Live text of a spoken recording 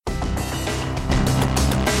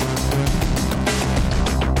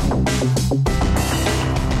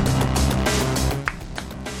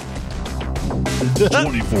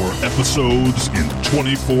24 episodes in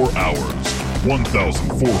 24 hours.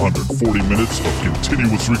 1,440 minutes of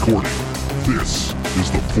continuous recording. This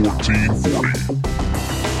is the 1440.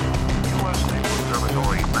 U.S. Naval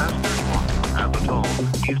Observatory Master Clock at the Tone,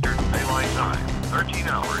 Eastern Daylight Time, 13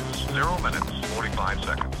 hours, 0 minutes, 45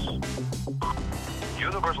 seconds.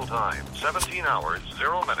 Universal Time, 17 hours,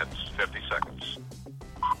 0 minutes, 50 seconds.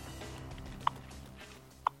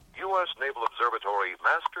 U.S. Naval Observatory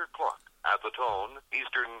Master Clock at the Tone,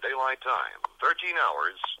 Eastern Daylight Time, 13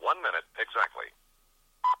 hours, 1 minute exactly.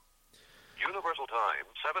 Universal Time,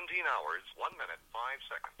 17 hours, 1 minute, 5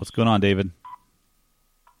 seconds. What's going on, David?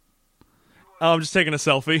 Oh, I'm just taking a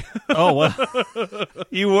selfie. Oh, well,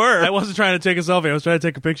 you were. I wasn't trying to take a selfie. I was trying to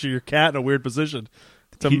take a picture of your cat in a weird position.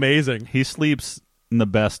 It's amazing. He sleeps in the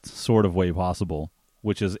best sort of way possible,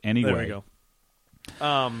 which is any There way. we go.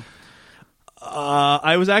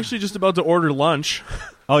 I was actually just about to order lunch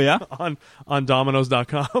Oh, yeah? on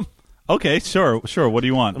Domino's.com. Okay, sure. What do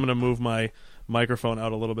you want? I'm going to move my microphone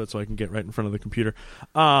out a little bit so I can get right in front of the computer.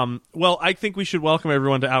 Well, I think we should welcome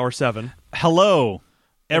everyone to Hour 7. Hello,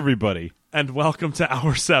 everybody. And welcome to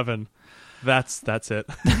Hour 7. That's it.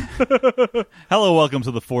 Hello, welcome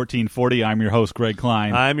to the 1440. I'm your host, Greg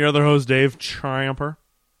Klein. I'm your other host, Dave Tramper.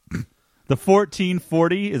 The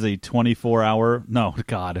 1440 is a 24-hour... No,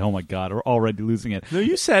 God, oh my God, we're already losing it. No,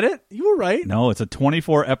 you said it. You were right. No, it's a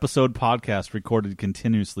 24-episode podcast recorded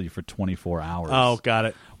continuously for 24 hours. Oh, got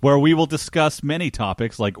it. Where we will discuss many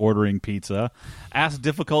topics like ordering pizza, ask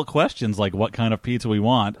difficult questions like what kind of pizza we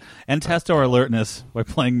want, and test our alertness by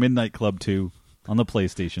playing Midnight Club 2 on the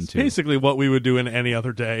PlayStation 2. Basically what we would do in any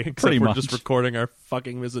other day, except Pretty we're much. just recording our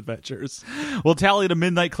fucking misadventures. We'll tally the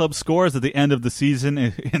Midnight Club scores at the end of the season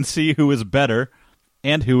and see who is better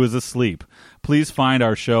and who is asleep. Please find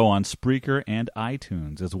our show on Spreaker and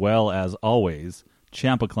iTunes, as well as always,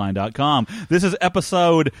 ChampaCline.com. This is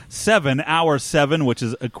episode 7, hour 7, which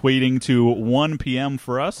is equating to 1 p.m.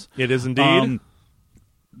 for us. It is indeed.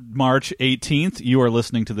 March 18th. You are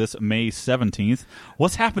listening to this May 17th.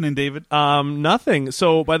 What's happening, David? Nothing.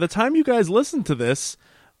 So by the time you guys listen to this,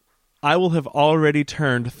 I will have already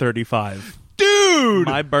turned 35. Dude!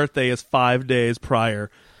 My birthday is 5 days prior.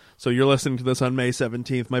 So you're listening to this on May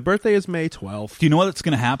 17th. My birthday is May 12th. Do you know what's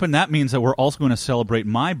going to happen? That means that we're also going to celebrate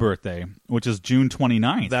my birthday, which is June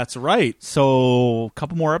 29th. That's right. So, a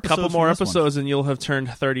couple more episodes. Couple more from this one. episodes and you'll have turned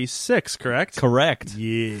 36, correct? Correct.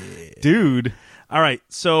 Yeah. Dude. All right.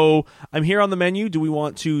 So I'm here on the menu. Do you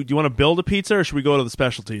want to build a pizza or should we go to the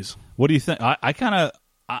specialties? What do you think?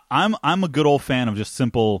 I'm a good old fan of just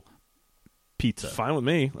simple pizza. Fine with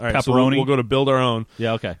me. All right. Pepperoni. So we'll go to build our own.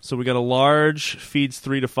 Yeah, okay. So we got a large, feeds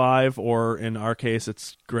 3 to 5, or in our case,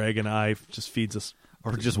 it's Greg and I, just feeds us.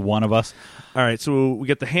 Or just one of us. All right, so we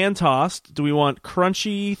get the hand tossed. Do we want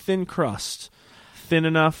crunchy, thin crust? Thin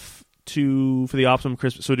enough for the optimum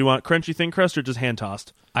crisp. So do you want crunchy, thin crust or just hand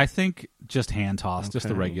tossed? I think just hand tossed, just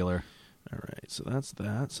the Okay. regular. All right, so that's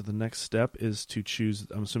that. So the next step is to choose,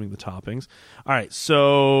 I'm assuming, the toppings. All right,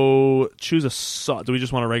 so choose a sauce. Do we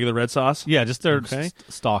just want a regular red sauce? Yeah, just their Okay.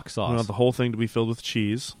 stock We sauce. want the whole thing to be filled with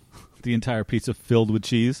cheese. The entire pizza filled with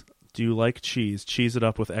cheese. Do you like cheese? Cheese it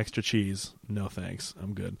up with extra cheese. No thanks.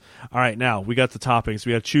 I'm good. All right, now we got the toppings.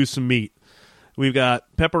 We got to choose some meat. We've got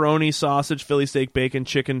pepperoni, sausage, Philly steak, bacon,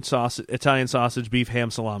 chicken, sausage, Italian sausage, beef, ham,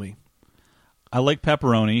 salami. I like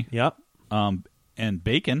pepperoni Yep. and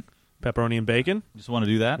bacon. Pepperoni and bacon. Just want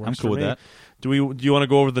to do that. I'm Works cool for with me. that. Do you want to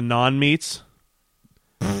go over the non-meats?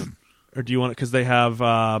 Or do you want it because they have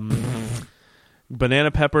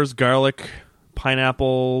banana peppers, garlic,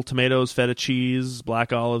 pineapple, tomatoes, feta cheese,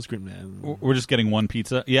 black olives, green man. We're just getting one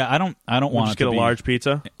pizza. Yeah, I don't We'll want just it get to a be large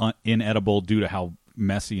pizza. inedible due to how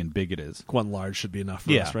messy and big it is. One large should be enough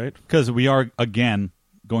for us, right? Because we are, again,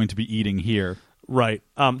 going to be eating here. Right.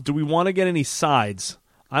 Do we want to get any sides?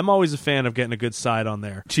 I'm always a fan of getting a good side on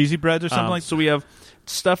there. Cheesy breads or something like that? So we have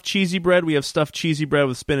stuffed cheesy bread. We have stuffed cheesy bread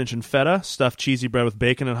with spinach and feta, stuffed cheesy bread with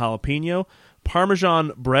bacon and jalapeno,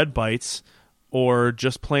 Parmesan bread bites, or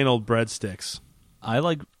just plain old breadsticks. I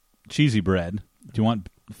like cheesy bread. Do you want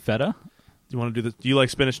feta? Do you want to do Do you like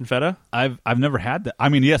spinach and feta? I've never had that. I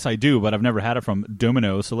mean, yes, I do, but I've never had it from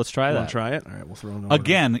Domino's, so let's try You that. want to try it? All right, we'll throw it over.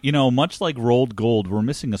 Again, much like Rolled Gold, we're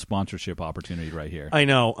missing a sponsorship opportunity right here. I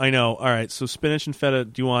know. All right, so spinach and feta.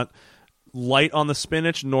 Do you want light on the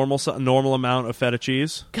spinach, normal amount of feta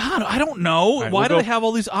cheese? God, I don't know. right, Why we'll do go- they have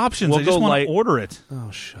all these options? we'll I just go want light. to order it.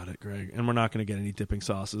 Oh, shut it, Greg. And we're not going to get any dipping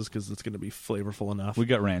sauces because it's going to be flavorful enough. We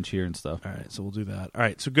got ranch here and stuff. All right, so we'll do that. All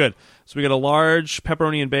right, so good. So we got a large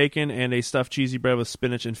pepperoni and bacon and a stuffed cheesy bread with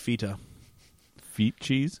spinach and feta. Feet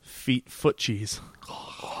cheese? Foot cheese.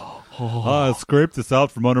 Scrape this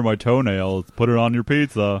out from under my toenail. Put it on your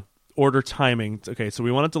pizza. Order timing. Okay, so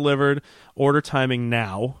we want it delivered. Order timing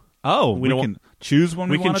now. Oh, We we don't- can choose when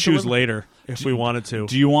We we can want to choose deliver? later if we wanted to.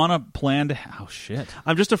 Do you want to plan to? Oh shit.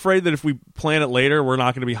 I'm just afraid that if we plan it later, we're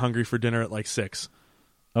not going to be hungry for dinner at like 6.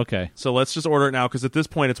 Okay. So let's just order it now because at this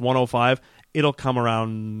point it's 1:05. It'll come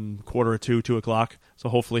around 1:45, 2 o'clock. So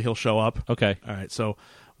hopefully he'll show up. Okay. All right, so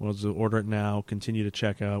we'll just order it now. Continue to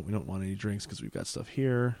check out. We don't want any drinks because we've got stuff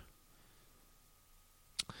here.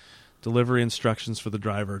 Delivery instructions for the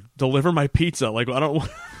driver. Deliver my pizza. Like I don't.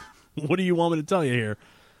 What do you want me to tell you here?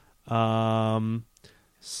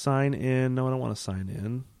 Sign in. No, I don't want to sign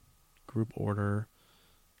in. Group order.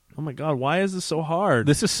 Oh my god, why is this so hard?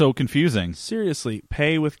 This is so confusing. Seriously,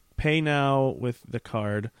 pay now with the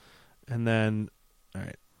card, and then all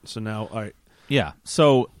right. So now, all right. Yeah.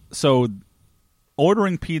 So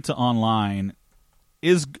ordering pizza online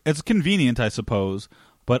it's convenient, I suppose,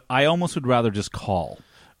 but I almost would rather just call.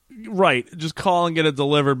 Right, just call and get it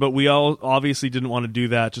delivered, but we all obviously didn't want to do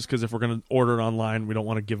that just because if we're going to order it online, we don't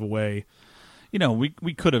want to give away. You know, we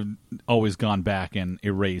could have always gone back and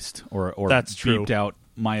erased or That's true. beeped out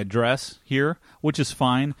my address here, which is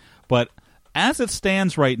fine. But as it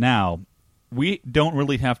stands right now, we don't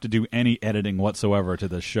really have to do any editing whatsoever to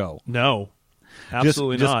this show. No,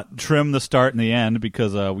 absolutely just not. Trim the start and the end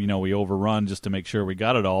because we overrun just to make sure we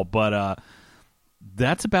got it all. But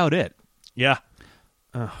that's about it. Yeah.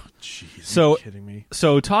 Oh, jeez. So- Are you kidding me?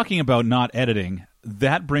 So talking about not editing,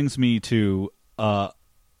 that brings me to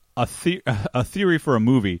a theory for a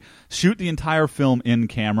movie: shoot the entire film in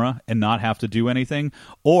camera and not have to do anything,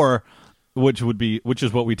 or which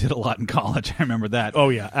is what we did a lot in college. I remember that. Oh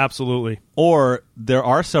yeah, absolutely. Or there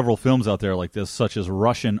are several films out there like this, such as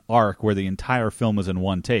Russian Ark, where the entire film is in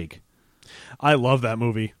one take. I love that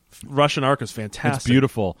movie. Russian Ark is fantastic. It's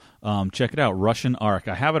beautiful. Check it out, Russian Ark.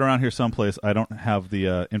 I have it around here someplace. I don't have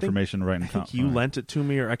the information right now. I think you lent it to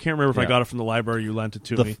me, or I can't remember if I Yeah. got it from the library. You lent it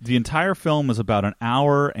to me. The entire film is about an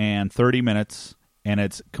hour and 30 minutes, and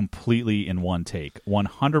it's completely in one take.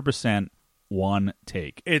 100% one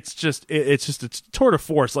take. It's just it's tour de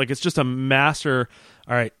force. Like it's just a master.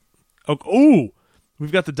 All right. Oh,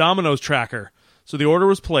 we've got the Domino's tracker. So the order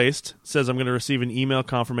was placed. It says I'm going to receive an email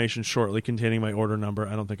confirmation shortly containing my order number.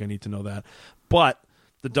 I don't think I need to know that. But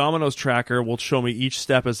the Domino's tracker will show me each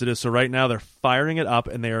step as it is. So right now they're firing it up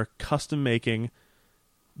and they are custom making.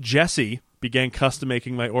 Jesse began custom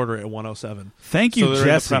making my order at 1:07. Thank you, So they're in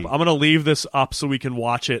the Jesse. prep. I'm going to leave this up so we can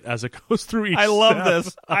watch it as it goes through each I love step.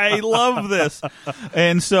 this. I love this.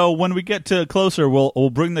 And so when we get to closer, we'll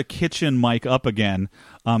bring the kitchen mic up again,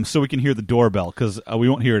 so we can hear the doorbell because we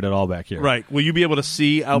won't hear it at all back here. Right. Will you be able to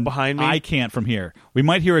see out behind me? I can't from here. We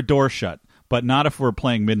might hear a door shut, but not if we're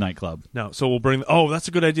playing Midnight Club. No, so we'll bring. Oh, that's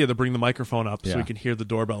a good idea. To bring the microphone up so Yeah. we can hear the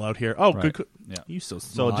doorbell out here. Oh, Right. good. Yeah. You so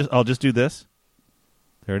So smart. I'll just do this.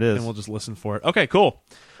 There it is. and we'll just listen for it. Okay, cool.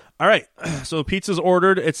 All right, so the pizza's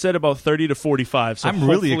ordered. It said about 30 to 45. So I'm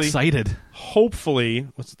really hopefully- excited. Hopefully,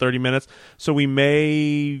 what's 30 minutes? So we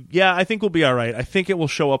may. Yeah, I think we'll be all right. I think it will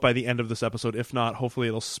show up by the end of this episode. If not, hopefully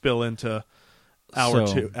it'll spill into hour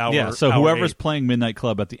So- 2. Hour. yeah. So hour whoever's 8. playing Midnight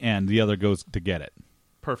Club at the end, the other goes to get it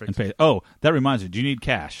Perfect. and pay. Oh, that reminds me. Do you need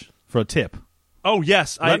cash for a tip? Oh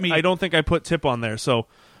yes, Let me- I don't think I put tip on there. So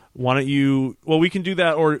why don't you? Well, we can do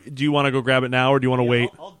that. Or do you want to go grab it now, or do you want to wait?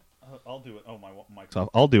 I'll do it. Oh, my mic's off.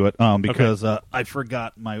 I'll do it because I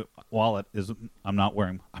forgot my wallet is. I'm not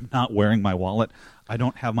wearing my wallet. I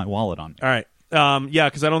don't have my wallet on me. All right. Yeah,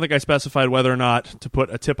 because I don't think I specified whether or not to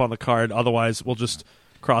put a tip on the card. Otherwise, we'll just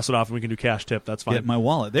cross it off and we can do cash tip. That's fine. Get my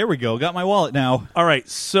wallet. There we go. Got my wallet now. All right.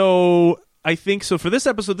 So I think so for this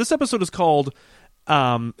episode is called.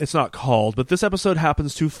 It's not called, but this episode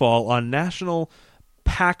happens to fall on National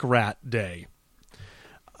Pack Rat Day.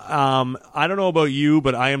 I don't know about you,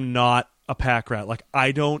 but I am not a pack rat. Like,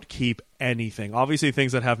 I don't keep anything. Obviously,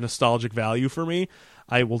 things that have nostalgic value for me,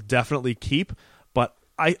 I will definitely keep, but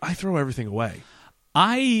I throw everything away.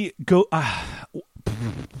 I go.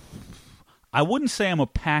 I wouldn't say I'm a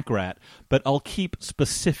pack rat, but I'll keep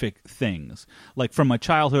specific things, like from my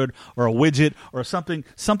childhood or a widget or something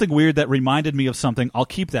weird that reminded me of something. I'll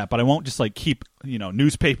keep that, but I won't just like keep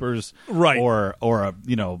newspapers, Right. or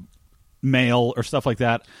mail or stuff like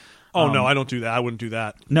that. Oh, no, I don't do that. I wouldn't do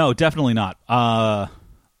that. No, definitely not. I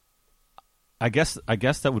guess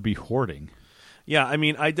that would be hoarding. Yeah, I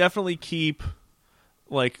mean, I definitely keep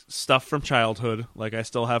like stuff from childhood. Like, I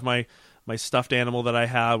still have my stuffed animal that I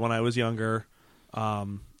had when I was younger.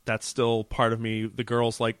 That's still part of me. The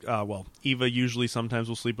girls Eva usually sometimes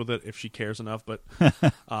will sleep with it if she cares enough. But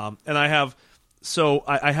and I have So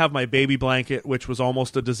I have my baby blanket, which was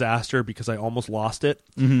almost a disaster because I almost lost it.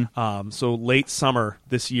 So late summer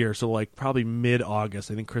this year, so like probably mid-August,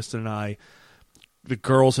 I think Kristen and I, the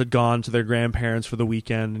girls had gone to their grandparents for the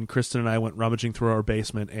weekend, and Kristen and I went rummaging through our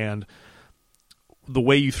basement. And the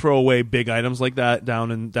way you throw away big items like that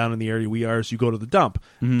down in the area we are is you go to the dump.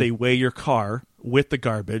 They weigh your car with the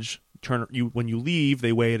garbage. When you leave,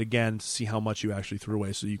 they weigh it again to see how much you actually threw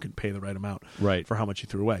away, so you can pay the right amount for how much you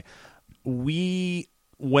threw away. We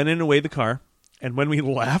went in to weigh the car, and when we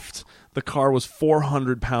left, the car was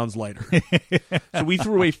 400 pounds lighter. So we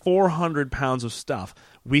threw away 400 pounds of stuff.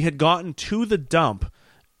 We had gotten to the dump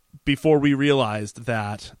before we realized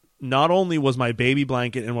that not only was my baby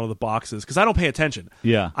blanket in one of the boxes, because I don't pay attention.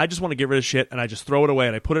 Yeah. I just want to get rid of shit, and I just throw it away,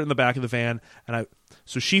 and I put it in the back of the van.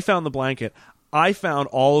 So she found the blanket. I found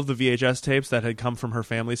all of the VHS tapes that had come from her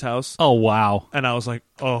family's house. Oh, wow. And I was like,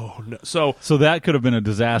 oh, no. So that could have been a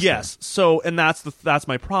disaster. Yes. So, and that's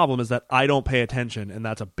my problem, is that I don't pay attention, and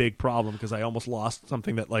that's a big problem because I almost lost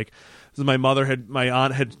something that, like, my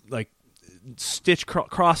aunt had like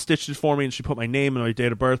cross-stitched it for me, and she put my name and my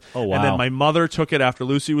date of birth. Oh, wow. And then my mother took it after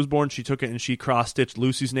Lucy was born. She took it and she cross-stitched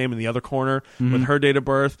Lucy's name in the other corner with her date of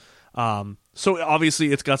birth. So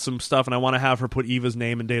obviously it's got some stuff, and I want to have her put Eva's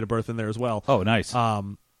name and date of birth in there as well. Oh, nice.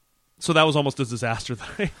 So that was almost a disaster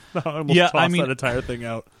that I almost tossed that entire thing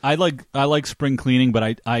out. I like spring cleaning,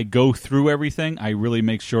 but I go through everything. I really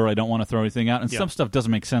make sure I don't want to throw anything out. And some stuff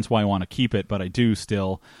doesn't make sense why I want to keep it, but I do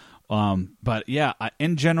still. But yeah,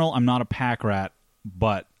 in general, I'm not a pack rat,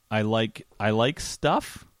 but I like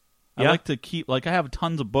stuff. I like to keep, like, I have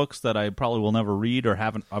tons of books that I probably will never read or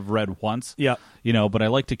I've read once. Yeah. But I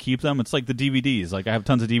like to keep them. It's like the DVDs. Like, I have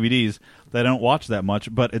tons of DVDs that I don't watch that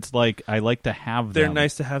much, but it's like I like to have them. They're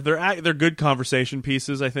nice to have. They're good conversation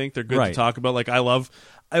pieces, I think. They're good to talk about. Like, I love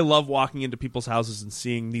walking into people's houses and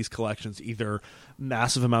seeing these collections, either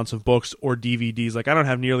massive amounts of books or DVDs. Like, I don't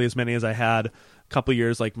have nearly as many as I had a couple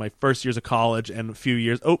years, like my first years of college and a few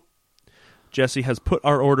years. Jesse has put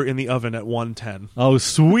our order in the oven at 1:10. Oh,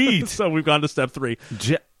 sweet. So we've gone to step 3.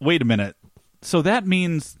 Wait a minute. So that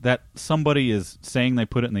means that somebody is saying they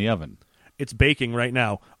put it in the oven. It's baking right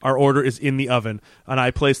now. Our order is in the oven, and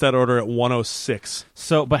I placed that order at 1:06.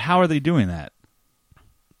 So, but how are they doing that?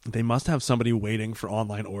 They must have somebody waiting for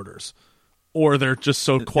online orders, or they're just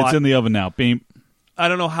so quiet. It's in the oven now. Beep. I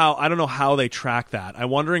don't know how they track that. I'm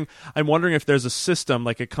wondering if there's a system,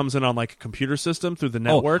 like it comes in on like a computer system through the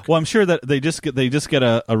network. Well, I'm sure that they just get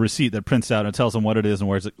a receipt that prints out and tells them what it is and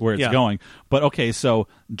where it's going. But okay, so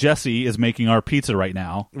Jesse is making our pizza right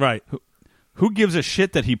now. Right. Who gives a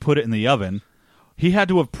shit that he put it in the oven? He had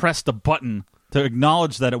to have pressed a button to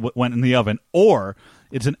acknowledge that it went in the oven, or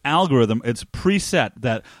it's an algorithm. It's preset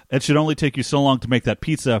that it should only take you so long to make that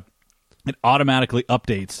pizza. It automatically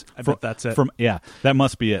updates. I bet that's it. That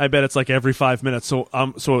must be it. I bet it's like every 5 minutes. So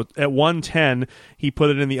at 1:10, he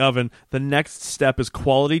put it in the oven. The next step is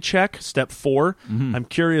quality check, step 4. I'm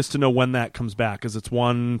curious to know when that comes back, because it's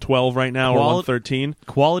 1:12 right now or 1:13.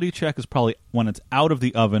 Quality check is probably when it's out of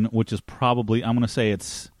the oven, which is probably, I'm going to say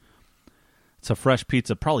it's a fresh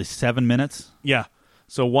pizza, probably 7 minutes. Yeah.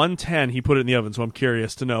 So 1:10, he put it in the oven. So I'm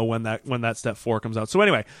curious to know when that step 4 comes out. So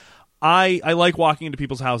anyway, I like walking into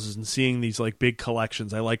people's houses and seeing these like big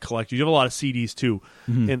collections. I like collecting. You have a lot of CDs too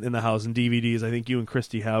in the house, and DVDs. I think you and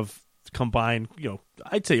Christy have combined,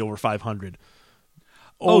 I'd say over 500.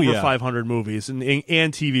 Over 500 movies and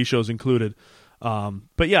TV shows included.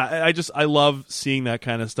 But yeah, I love seeing that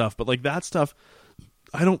kind of stuff. But like that stuff,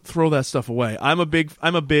 I don't throw that stuff away. I'm a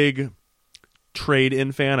big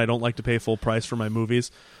trade-in fan. I don't like to pay full price for my movies.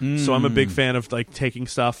 So I'm a big fan of like taking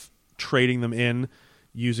stuff, trading them in,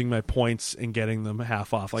 using my points and getting them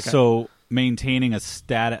half off. Like maintaining a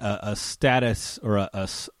status or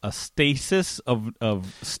a stasis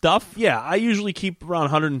of stuff. Yeah, I usually keep around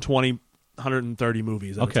 120, 130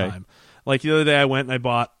 movies at a time. Like the other day, I went and I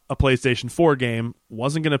bought a PlayStation 4 game.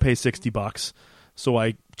 Wasn't going to pay $60, so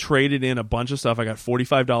I traded in a bunch of stuff. I got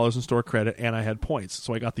 $45 in store credit, and I had points,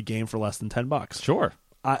 so I got the game for less than $10. Sure.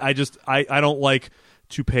 I don't like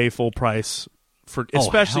to pay full price.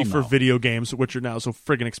 Especially for video games, which are now so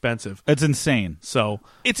friggin' expensive. It's insane. So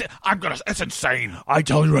it's insane. I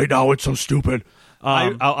tell you right now, it's so stupid.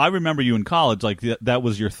 I remember you in college, like that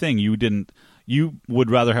was your thing. You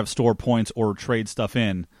would rather have store points or trade stuff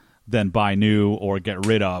in than buy new or get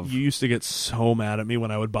rid of. You used to get so mad at me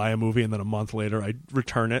when I would buy a movie and then a month later I'd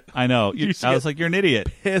return it. I know. I was like, you're an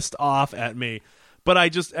idiot. Pissed off at me. But I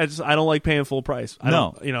don't like paying full price.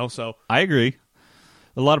 So I agree.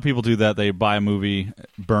 A lot of people do that. They buy a movie,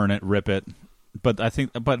 burn it, rip it. But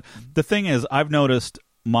the thing is, I've noticed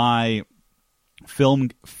my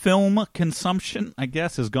Film consumption, I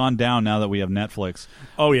guess, has gone down now that we have Netflix.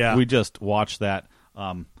 Oh yeah, We just watched that.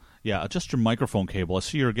 Adjust your microphone cable. I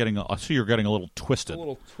see you're getting a little twisted. a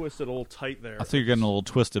little twisted, a little tight there. I see you're getting a little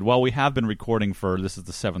twisted. Well, we have been recording this is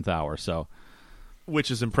the 7th hour, so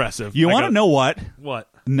which is impressive. you want to know what? What?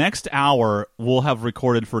 Next hour we'll have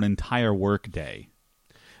recorded for an entire work day.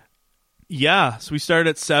 Yeah, so we started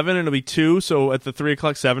at 7 and it'll be 2, so at the 3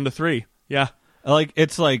 o'clock, 7 to 3. Yeah.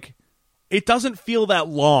 It's like It doesn't feel that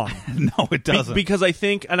long. no, it doesn't. Because I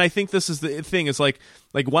think this is the thing, is like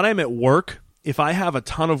when I'm at work, if I have a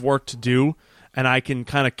ton of work to do and I can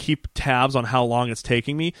kind of keep tabs on how long it's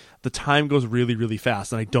taking me, the time goes really, really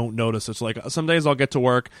fast and I don't notice. It's like some days I'll get to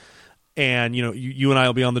work and you and I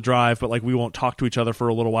will be on the drive, but like we won't talk to each other for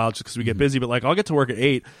a little while just because we get busy. But like I'll get to work at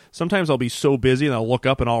 8. Sometimes I'll be so busy and I'll look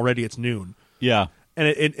up and already it's noon. Yeah.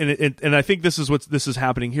 And I think this is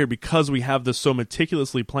happening here because we have this so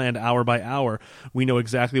meticulously planned hour by hour. We know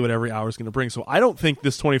exactly what every hour is going to bring. So I don't think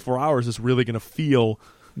this 24 hours is really going to feel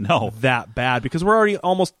that bad because we're already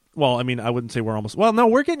almost. Well, I mean, I wouldn't say we're almost. Well, no,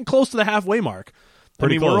 we're getting close to the halfway mark.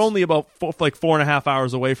 Pretty close. We're only about 4.5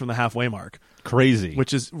 hours away from the halfway mark. Crazy,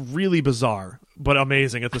 which is really bizarre but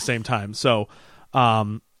amazing at the same time. So,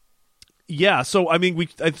 yeah. So I mean, we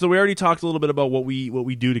already talked a little bit about what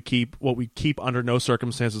we do to keep what we keep under no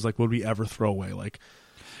circumstances. Like, would we ever throw away? Like,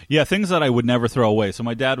 yeah, things that I would never throw away. So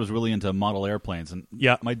my dad was really into model airplanes, and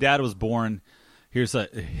yeah, my dad was born. Here's a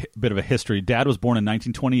bit of a history. Dad was born in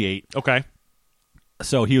 1928. Okay.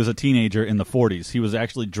 So he was a teenager in the 40s. He was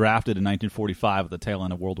actually drafted in 1945 at the tail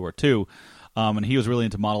end of World War II. And he was really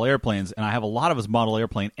into model airplanes. And I have a lot of his model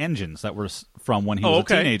airplane engines that were from when he was a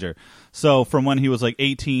teenager. So from when he was like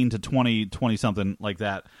 18 to 20-something like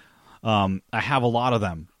that, I have a lot of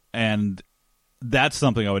them. And that's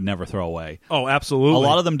something I would never throw away. Oh, absolutely. A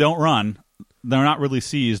lot of them don't run. They're not really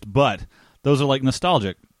seized, but those are like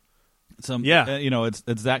nostalgic. It's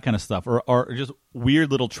that kind of stuff. Or just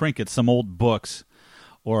weird little trinkets, some old books.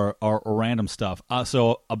 Or random stuff.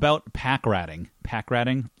 So about pack ratting,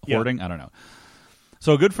 hoarding, I don't know.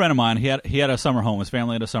 So a good friend of mine, he had a summer home. His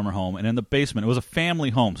family had a summer home, and in the basement, it was a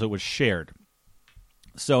family home, so it was shared.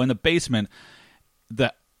 So in the basement,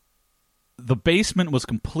 the basement was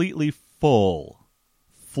completely full,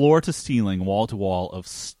 floor to ceiling, wall to wall, of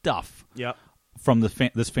stuff. Yep. From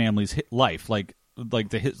this family's life, like from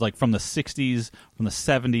the 60s, from the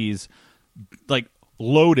 70s, like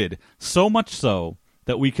loaded, so much so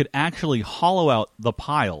that we could actually hollow out the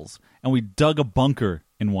piles, and we dug a bunker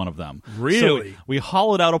in one of them. Really? So we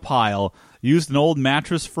hollowed out a pile, used an old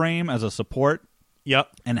mattress frame as a support, yep,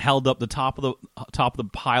 and held up the top of the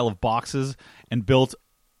pile of boxes and built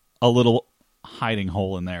a little hiding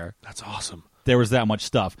hole in there. That's awesome. There was that much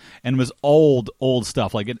stuff, and it was old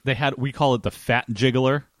stuff. Like we call it the fat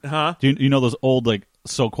jiggler. Huh? Do you know those old like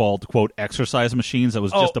so-called quote exercise machines that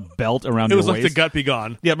was just a belt around your waist? It was like the Gut Be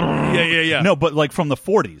Gone. Yeah. Yeah. No, but like from the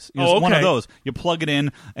 40s. It was okay. one of those. You plug it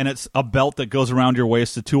in, and it's a belt that goes around your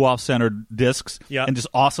waist to 2 off-center discs, and just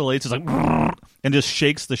oscillates. It's like, and just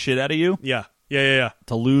shakes the shit out of you. Yeah.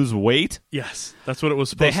 To lose weight. Yes, that's what it was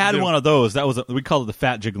supposed to do. They had one of those. We called it the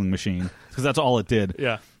fat jiggling machine because that's all it did.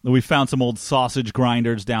 Yeah. We found some old sausage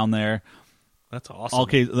grinders down there. That's awesome.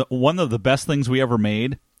 Okay, one of the best things we ever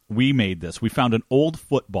made. We made this. We found an old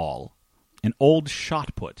football, an old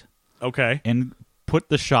shot put. Okay. And put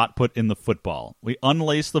the shot put in the football. We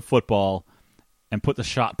unlaced the football and put the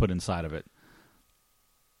shot put inside of it.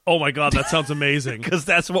 Oh my God, that sounds amazing. Because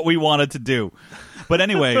that's what we wanted to do. But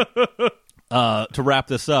anyway, to wrap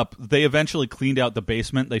this up, they eventually cleaned out the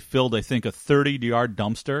basement. They filled, I think, a 30-yard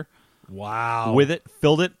dumpster. Wow. With it,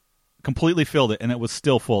 completely filled it, and it was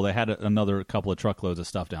still full. They had another couple of truckloads of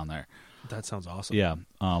stuff down there. That sounds awesome. Yeah.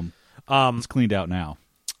 It's cleaned out now.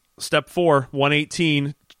 Step 4,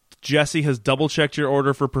 118. Jesse has double-checked your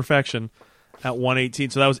order for perfection at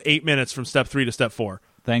 118. So that was 8 minutes from step 3 to step 4.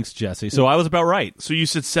 Thanks, Jesse. So I was about right. So you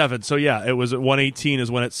said 7. So yeah, it was at 118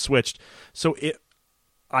 is when it switched. So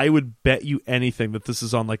I would bet you anything that this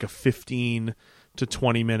is on like a 15 to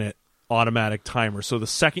 20-minute automatic timer. So the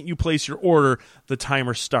second you place your order, the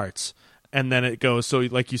timer starts. And then it goes, so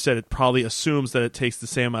like you said, it probably assumes that it takes the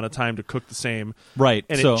same amount of time to cook the same. Right.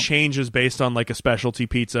 And it changes based on like a specialty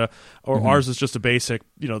pizza, or ours is just a basic,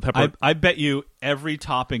 pepper. I bet you every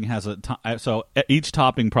topping has so each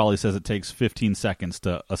topping probably says it takes 15 seconds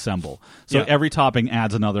to assemble. So every topping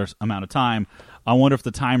adds another amount of time. I wonder if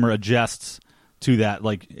the timer adjusts to that.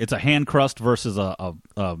 Like it's a hand crust versus a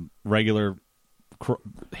regular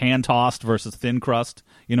hand tossed versus thin crust.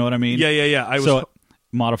 You know what I mean? Yeah.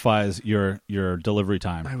 Modifies your delivery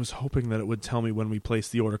time. I was hoping that it would tell me when we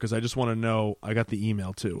placed the order because I just want to know. I got the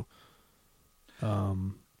email too.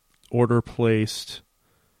 Order placed.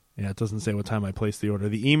 Yeah, it doesn't say what time I placed the order.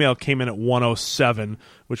 The email came in at 1:07,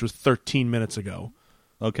 which was 13 minutes ago.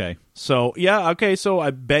 Okay. So, yeah, okay, so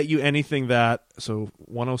I bet you anything that... So,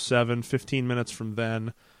 1:07, 15 minutes from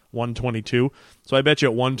then, 1:22. So I bet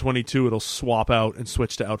you at 1:22 it'll swap out and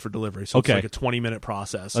switch to out for delivery. So Okay. it's like a 20-minute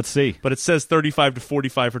process. Let's see. But it says 35 to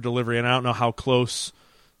 45 for delivery, and I don't know how close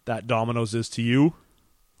that Domino's is to you.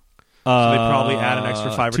 So they probably add an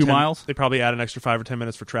extra 5 or 2 10 miles? They probably add an extra 5 or 10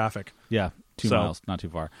 minutes for traffic. Yeah, 2 So- miles, not too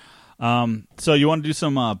far. So you want to do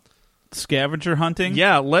some scavenger hunting?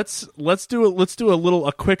 Yeah, let's do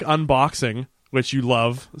a quick unboxing, which you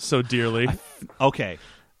love so dearly. Okay.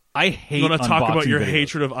 I hate. You want to talk about unboxing your videos.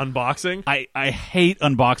 hatred of unboxing? I hate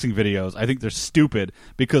unboxing videos. I think they're stupid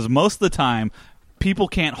because most of the time people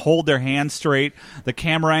can't hold their hands straight. The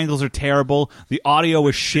camera angles are terrible. The audio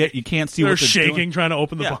is shit. You can't see They're what they're shaking doing. trying to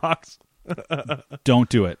open the Yeah. box. Don't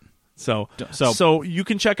do it. So you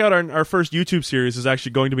can check out our first YouTube series is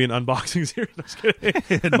actually going to be an unboxing series. I'm just kidding.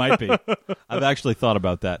 It might be. I've actually thought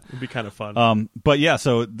about that. It'd be kind of fun. But yeah,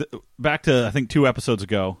 so back to I think 2 episodes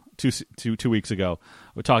ago, two weeks ago,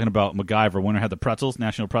 we're talking about MacGyver. Winter had the pretzels,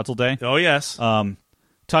 National Pretzel Day. Oh yes. Talking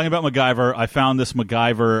about MacGyver, I found this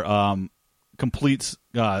MacGyver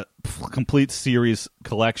complete series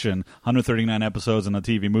collection, 139 episodes in the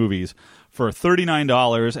TV movies, for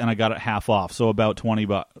 $39, and I got it half off, so about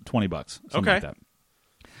 $20, something Okay. like that.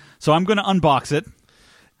 So I'm going to unbox it.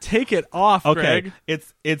 Take it off, Okay, Greg.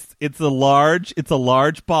 it's a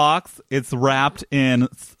large box. It's wrapped in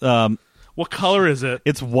What color is it?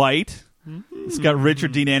 it's white. It's got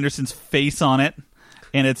Richard Dean Anderson's face on it,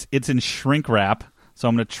 and it's in shrink wrap. So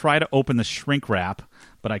I'm going to try to open the shrink wrap,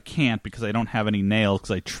 but I can't because I don't have any nails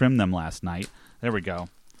because I trimmed them last night. There we go.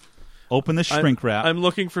 Open the shrink wrap. I'm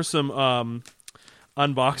looking for some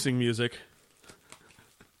unboxing music.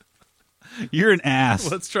 You're an ass.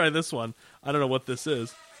 Let's try this one. I don't know what this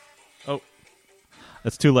is. Oh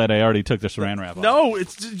It's too late. I already took the saran wrap off. no!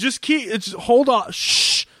 It's just hold on.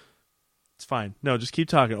 Shh. It's fine. No, just keep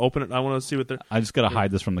talking. Open it. I want to see what they're. I just got to hide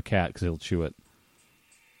this from the cat because he'll chew it.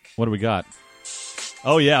 What do we got?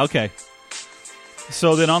 Oh, yeah, okay.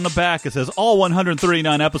 So then on the back it says, all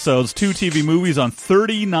 139 episodes, 2 TV movies on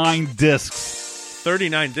 39 discs.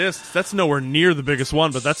 39 discs. That's nowhere near the biggest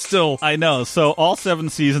one, but that's still. I know. So all 7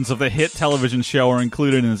 seasons of the hit television show are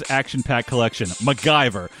included in this action-packed collection.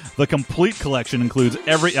 MacGyver. The complete collection includes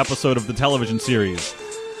every episode of the television series.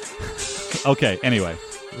 Okay, anyway.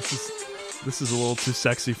 This is a little too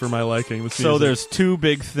sexy for my liking. This So music. there's 2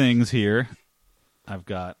 big things here. I've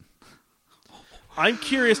got... I'm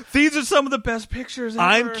curious. These are some of the best pictures ever.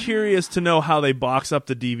 I'm curious to know how they box up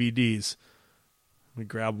the DVDs. Let me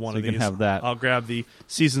grab one So of you these. can have that. I'll grab the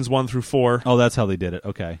seasons 1 through 4. Oh, that's how they did it.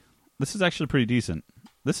 Okay. This is actually pretty decent.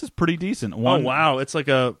 This is pretty decent. Oh One, wow, it's like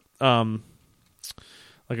a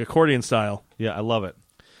accordion style. Yeah, I love it.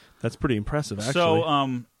 That's pretty impressive,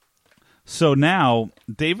 actually. So now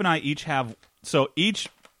Dave and I each have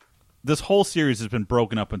this whole series has been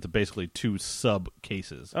broken up into basically 2 sub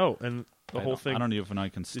cases. oh, and the whole thing. I don't know if I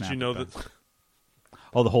can snap. Did you know it that back.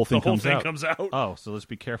 Oh, the whole thing the whole comes thing out. comes out? Oh, so let's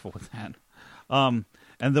be careful with that. And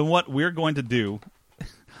then what we're going to do,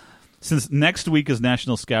 since next week is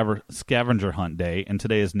National Scavenger Hunt Day and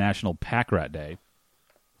today is National Pack Rat Day,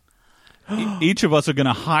 each of us are going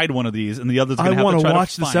to hide one of these, and the other's going to have I to want try to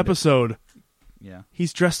watch to this find it. episode. Yeah.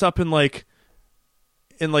 He's dressed up in like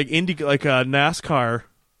a NASCAR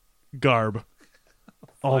garb.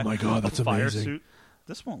 Oh my god, that's Fire amazing. suit.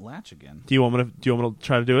 This won't latch again. Do you want me to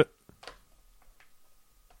try to do it?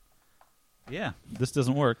 Yeah, this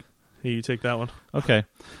doesn't work. Here, you take that one. Okay.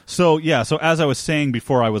 So as I was saying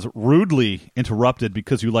before, I was rudely interrupted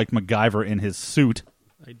because you liked MacGyver in his suit,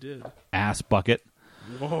 I did. ass bucket.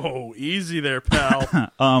 Whoa, easy there, pal.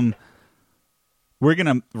 We're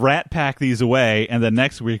going to rat pack these away, and then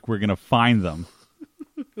next week we're going to find them.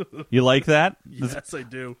 You like that? Yes, I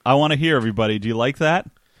do. I want to hear everybody. Do you like that?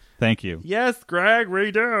 Thank you. Yes, Greg,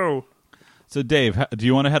 we do. So, Dave, do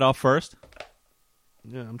you want to head off first?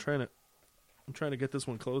 Yeah, I'm trying to get this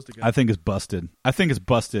one closed again. I think it's busted.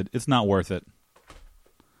 It's not worth it.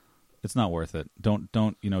 It's not worth it. Don't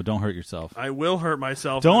hurt yourself. I will hurt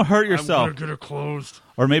myself. Don't hurt yourself. I'm gonna get it closed.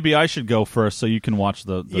 Or maybe I should go first so you can watch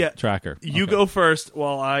the Yeah, tracker. You Okay. go first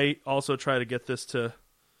while I also try to get this to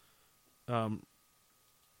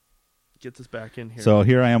get this back in here. So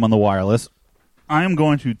here I am on the wireless. I am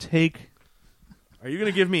going to take... Are you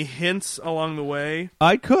going to give me hints along the way?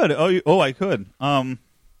 I could. I could. I'm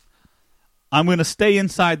going to stay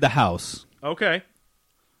inside the house, Okay.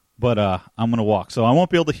 but I'm going to walk. So I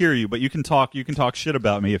won't be able to hear you, but you can talk shit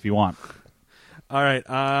about me if you want. All right.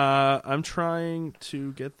 I'm trying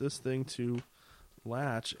to get this thing to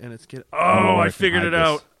latch, and it's getting. Oh, I figured it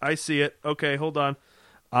out. I see it. Okay, hold on.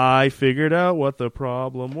 I figured out what the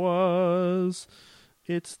problem was.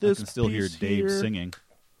 It's this. I can still hear piece Dave here. singing.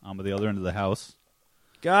 I'm at the other end of the house.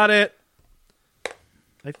 Got it.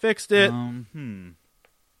 I fixed it.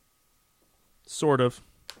 Sort of.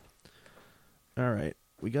 All right.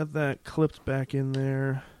 We got that clipped back in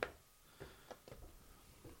there.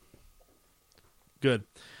 Good.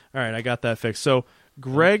 All right, I got that fixed. So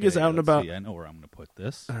Greg is out and let's about. see. I know where I'm going to put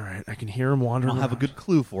this. All right, I can hear him wandering. I'll have a around. good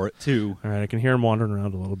clue for it, too. All right, I can hear him wandering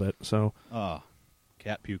around a little bit. So, Oh,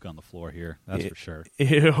 cat puke on the floor here. That's for sure.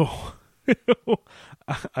 ew.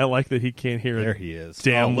 I like that he can't hear There a he is.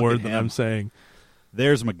 damn look word at that him. I'm saying.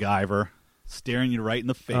 There's MacGyver staring you right in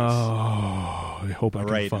the face. Oh, I hope I All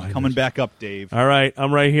can right, find I'm coming it. back up, Dave. All right,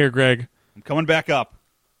 I'm right here, Greg. I'm coming back up.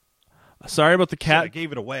 Sorry about the Shit, I cat.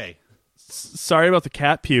 gave it away. Sorry about the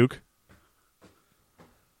cat puke.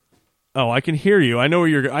 Oh, I can hear you. I know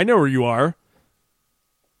where you are.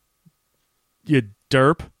 You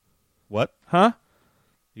derp. What? Huh?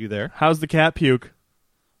 You there? How's the cat puke?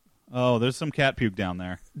 Oh, there's some cat puke down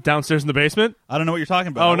there. Downstairs in the basement? I don't know what you're talking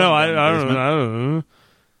about. Oh, no, I wasn't down in the don't basement. know. I don't know.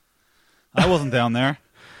 I wasn't down there.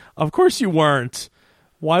 Of course you weren't.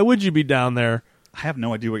 Why would you be down there? I have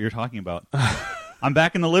no idea what you're talking about. I'm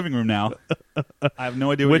back in the living room now. I have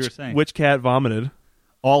no idea what you were saying. Which cat vomited?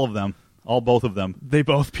 All of them. Both of them. They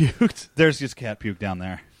both puked. There's just cat puke down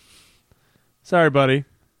there. Sorry, buddy.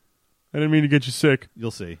 I didn't mean to get you sick.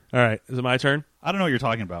 You'll see. All right. Is it my turn? I don't know what you're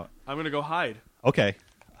talking about. I'm going to go hide. Okay.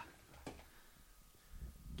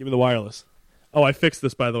 Give me the wireless. Oh, I fixed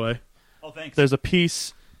this, by the way. Oh, thanks. There's a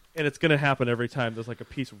piece, and it's going to happen every time. There's like a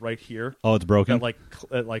piece right here Oh, it's broken? that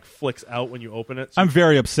it flicks out when you open it. So I'm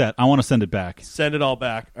very upset. I want to send it back. send it all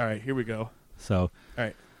back. All right, here we go. So, All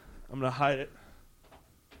right. I'm going to hide it.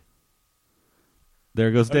 there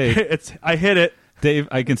goes Dave. I hit it. Dave,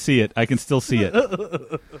 I can see it. I can still see it.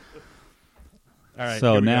 All right.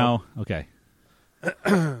 So here we now, okay.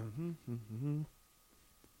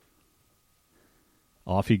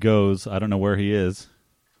 Off he goes. I don't know where he is.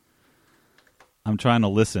 I'm trying to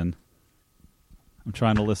listen.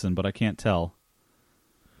 But I can't tell.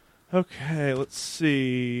 go. Okay, let's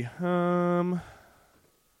see. Oh,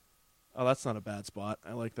 that's not a bad spot.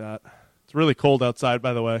 I like that. It's really cold outside,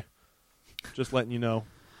 by the way. Just letting you know.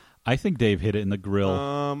 I think Dave hit it in the grill.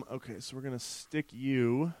 Okay, so we're gonna stick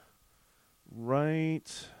you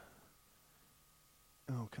right.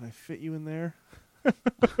 Oh, can I fit you in there?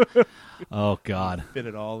 Oh, God. Fit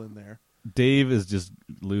it all in there. Dave is just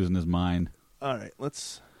losing his mind. All right,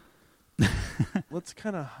 let's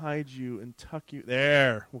kind of hide you and tuck you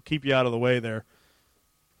there. We'll keep you out of the way there.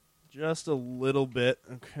 Just a little bit,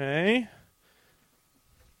 okay?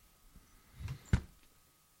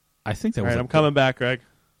 I think that All was right, I'm coming back, Greg.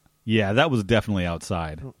 Yeah, that was definitely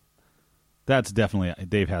outside. Oh. That's definitely...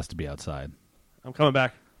 Dave has to be outside. I'm coming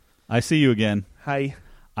back. I see you again. Hi.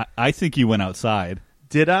 I think you went outside.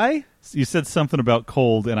 Did I? You said something about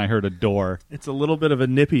cold, and I heard a door. It's a little bit of a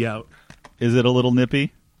nippy out. Is it a little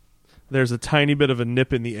nippy? There's a tiny bit of a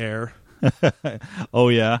nip in the air. Oh,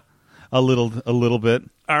 yeah. A little bit.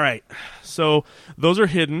 All right. So those are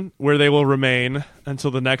hidden where they will remain until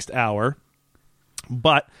the next hour.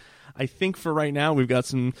 But I think for right now we've got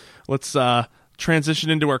some. Let's transition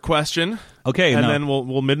into our question. Okay, and no. then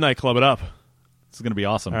we'll midnight club it up. This is going to be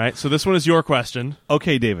awesome. All right. So this one is your question.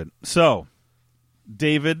 Okay, David. So,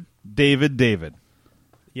 David.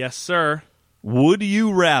 Yes, sir. Would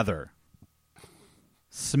you rather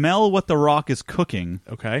smell what the Rock is cooking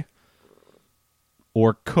Okay.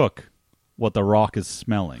 or cook what the Rock is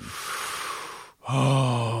smelling? Oh.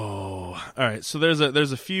 All right. So there's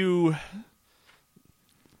a few.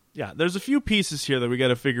 Yeah, there's a few pieces here that we got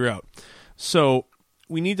to figure out. So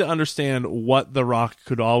we need to understand what the Rock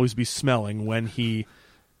could always be smelling when you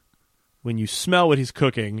smell what he's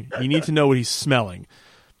cooking. You need to know what he's smelling.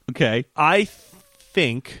 Okay. I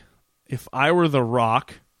think if I were the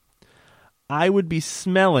Rock, I would be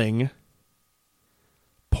smelling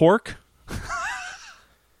pork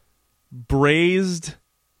braised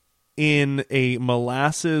in a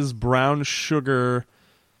molasses brown sugar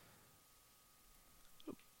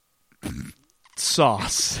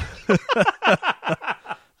sauce.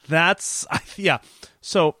 Yeah.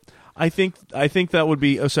 So I think that would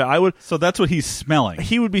be. So I would. So that's what he's smelling.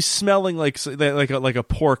 He would be smelling like a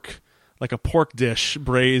pork dish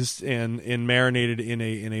braised and marinated in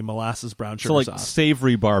a molasses brown sugar So like sauce.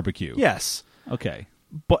 savory barbecue. Yes, Okay.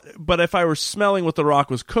 but if I were smelling what the Rock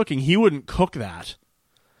was cooking, he wouldn't cook that.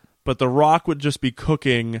 But the Rock would just be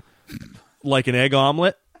cooking like an egg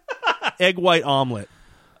omelet egg white omelet.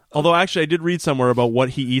 Although, actually, I did read somewhere about what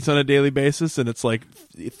he eats on a daily basis, and it's like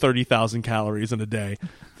 30,000 calories in a day.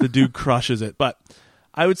 The dude crushes it. But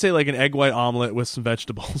I would say like an egg white omelet with some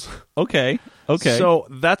vegetables. Okay. So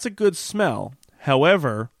that's a good smell.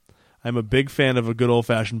 However, I'm a big fan of a good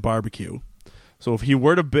old-fashioned barbecue. So if he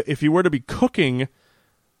were to be cooking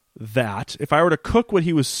that, if I were to cook what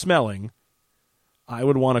he was smelling, I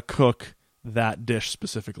would want to cook that dish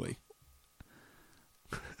specifically.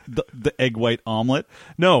 The egg white omelet?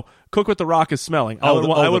 No, cook what The Rock is smelling. I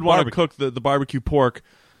would want to cook the barbecue pork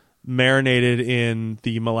marinated in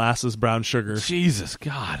the molasses brown sugar Jesus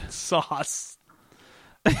God. sauce.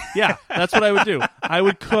 Yeah, that's what I would do. I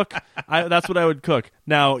would cook. That's what I would cook.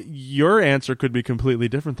 Now, your answer could be completely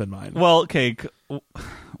different than mine. Well, okay.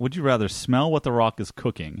 Would you rather smell what The Rock is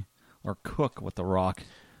cooking or cook what The Rock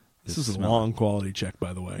This is a smelling? long quality check,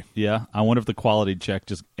 by the way. Yeah, I wonder if the quality check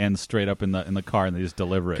just ends straight up in the car and they just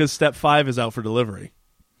deliver it. Because step 5 is out for delivery.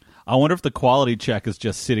 I wonder if the quality check is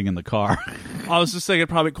just sitting in the car. I was just thinking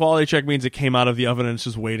probably quality check means it came out of the oven and it's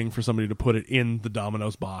just waiting for somebody to put it in the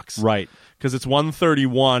Domino's box. Right. Because it's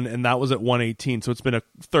 1:31 and that was at 1:18, so it's been a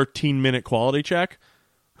 13-minute quality check.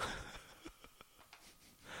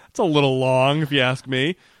 It's a little long, if you ask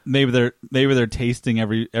me. Maybe they're tasting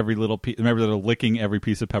every little piece. Maybe they're licking every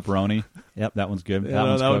piece of pepperoni. Yep, that one's good.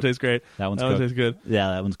 Yeah, that one tastes great. That one tastes good. Yeah,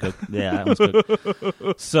 that one's cooked. Yeah, that one's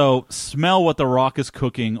cooked. So, smell what The Rock is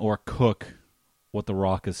cooking or cook what The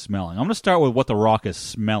Rock is smelling. I'm going to start with what The Rock is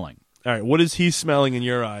smelling. All right, what is he smelling in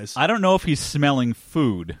your eyes? I don't know if he's smelling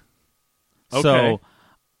food. Okay. So,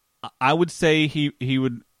 I would say he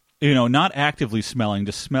would, not actively smelling,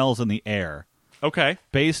 just smells in the air. Okay.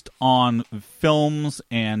 Based on films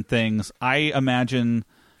and things, I imagine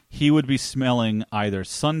he would be smelling either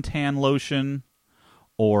suntan lotion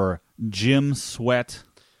or gym sweat.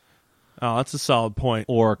 Oh, that's a solid point.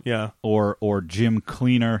 Or yeah. or gym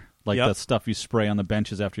cleaner, like Yep. the stuff you spray on the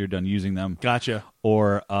benches after you're done using them. Gotcha.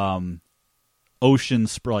 Or ocean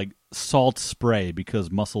spray, like salt spray because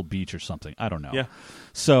Muscle Beach or something. I don't know. Yeah.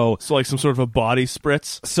 So like some sort of a body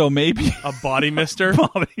spritz, so maybe a body mister.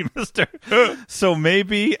 body mister. So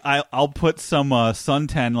maybe I'll put some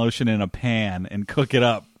suntan lotion in a pan and cook it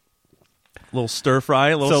up. Little stir fry,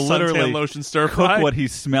 a little So literally suntan lotion stir fry. Cook what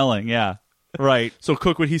he's smelling. Yeah, right. So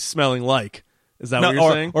cook what he's smelling like. Is that what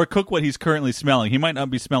you're saying? Or cook what he's currently smelling. He might not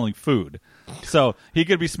be smelling food, so he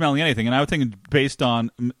could be smelling anything. And I would think, based on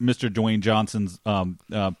Mr. Dwayne Johnson's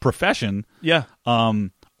profession, Yeah.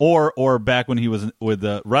 Or back when he was with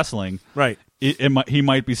wrestling, Right. he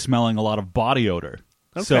might be smelling a lot of body odor.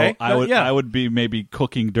 Okay. So Yeah. I would be maybe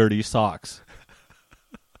cooking dirty socks.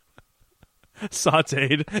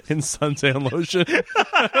 Sautéed in suntan lotion.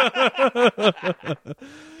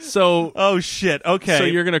 So, Oh shit! Okay, so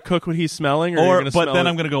you're gonna cook what he's smelling, or you're gonna but smell then it?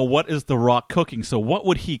 I'm gonna go. What is The Rock cooking? So what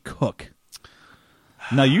would he cook?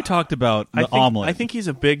 Now you talked about the omelet. I think he's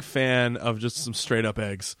a big fan of just some straight up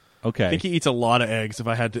eggs. Okay. I think he eats a lot of eggs. If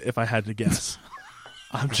I had to guess,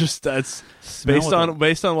 that's Smell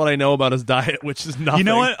based on what I know about his diet, which is nothing. You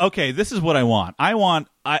know what? Okay, this is what I want.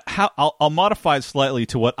 I'll modify it slightly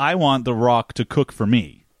to what I want The Rock to cook for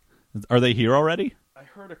me. Are they here already? I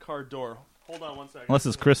heard a car door. Hold on one second. Unless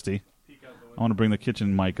it's Christy. Peek out the window. I want to bring the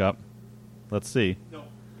kitchen mic up. Let's see. No.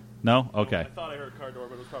 No? Okay. I thought I heard a car door,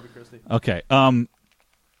 but it was probably Christy. Okay.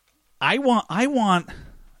 I want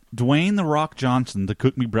Dwayne The Rock Johnson to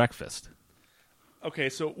cook me breakfast. Okay,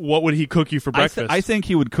 so what would he cook you for breakfast? I think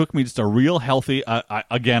he would cook me just a real healthy.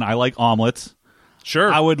 Again, I like omelets.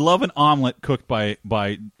 Sure. I would love an omelet cooked by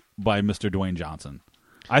Mr. Dwayne Johnson.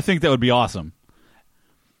 I think that would be awesome.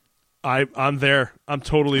 I'm there. I'm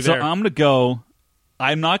totally So there. I'm gonna go.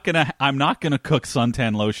 I'm not gonna cook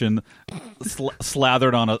suntan lotion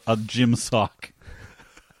slathered on a gym sock.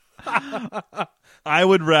 I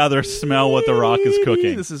would rather smell what The Rock is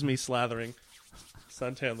cooking. This is me slathering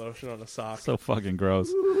suntan lotion on a sock. So fucking gross.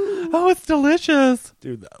 Oh, it's delicious.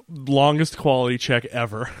 Dude, the longest quality check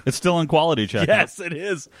ever. It's still in quality check. Yes, it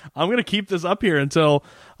is. I'm going to keep this up here until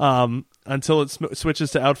it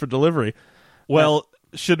switches to out for delivery. Well,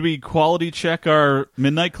 should we quality check our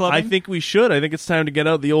Midnight Club? I think we should. I think it's time to get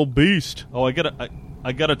out the old beast. Oh, I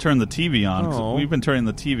gotta turn the TV on. 'Cause Oh. we've been turning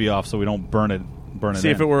the TV off so we don't burn it. See,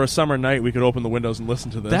 if it were a summer night, we could open the windows and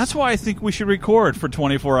listen to this. That's why I think we should record for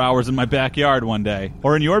 24 hours in my backyard one day,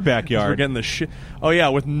 or in your We're backyard, getting the shit. Oh yeah,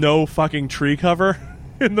 with no fucking tree cover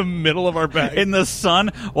in the middle of our back. in the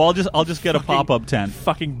sun. Well, I'll just get a pop-up tent.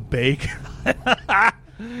 Fucking bake.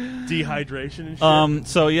 Dehydration and shit.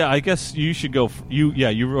 So yeah, I guess you should go.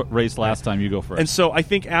 You raced last time. You go first. And so I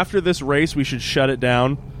think after this race, we should shut it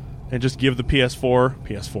down and just give the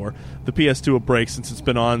the PS2 a break since it's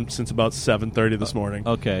been on since about 7:30 this morning.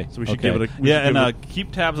 Okay. So we should okay. give it a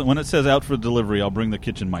keep tabs. When it says out for delivery, I'll bring the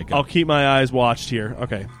kitchen mic up. I'll keep my eyes watched here.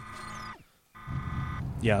 Okay.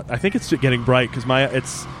 Yeah, I think it's getting bright because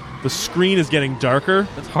the screen is getting darker.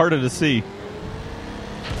 It's harder to see.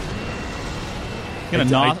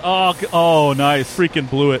 Oh, nice. Freaking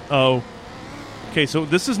blew it. Oh. Okay, so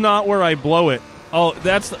this is not where I blow it. Oh,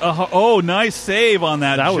 that's nice save on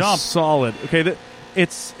that jump. Was solid. Okay,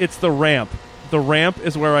 it's the ramp. The ramp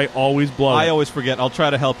is where I always blow. I always forget. I'll try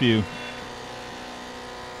to help you.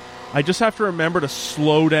 I just have to remember to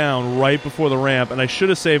slow down right before the ramp, and I should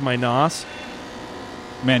have saved my NOS.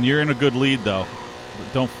 Man, you're in a good lead though.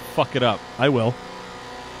 Don't fuck it up. I will.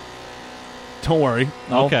 Don't worry.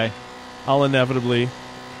 Okay. I'll inevitably.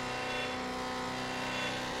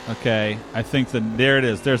 Okay, I think there it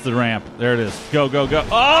is. There's the ramp. There it is. Go, go, go.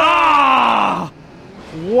 Ah!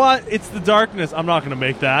 What? It's the darkness. I'm not going to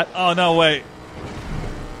make that. Oh, no, wait.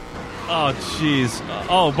 Oh, jeez.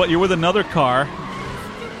 Oh, but you're with another car.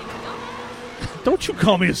 Don't you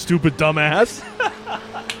call me a stupid dumbass.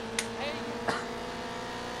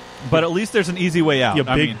 But at least there's an easy way out. You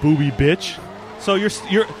big booby bitch. So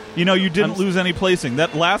you didn't lose any placing.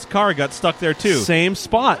 That last car got stuck there too. Same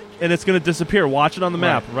spot, and it's going to disappear. Watch it on the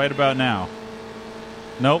map right about now.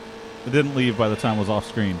 Nope, it didn't leave by the time it was off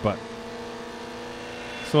screen. But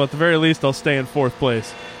so at the very least, I'll stay in fourth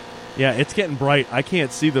place. Yeah, it's getting bright. I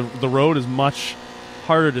can't see the road is much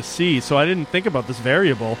harder to see. So I didn't think about this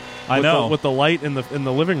variable. With the light in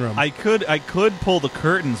the living room. I could pull the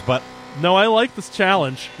curtains, but no, I like this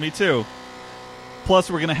challenge. Me too. Plus,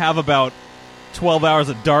 we're going to have about 12 hours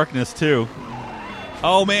of darkness, too.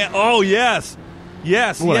 Oh, man. Oh, yes.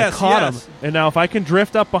 Yes, Ooh, yes, I caught yes. him. And now if I can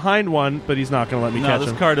drift up behind one, but he's not going to let me catch him.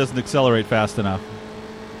 No, this car doesn't accelerate fast enough.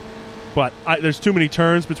 But there's too many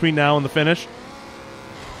turns between now and the finish.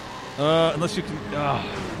 Unless you can...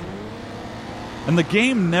 And the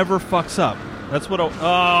game never fucks up. That's what...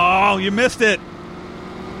 Oh, you missed it.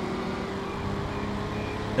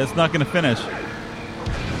 It's not going to finish.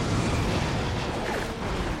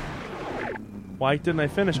 Why didn't I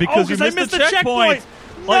finish? Because I missed the checkpoint.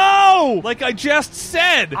 No! Like I just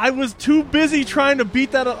said. I was too busy trying to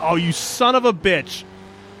beat that. Oh, you son of a bitch.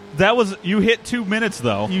 You hit 2 minutes,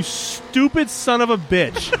 though. You stupid son of a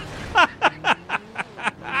bitch.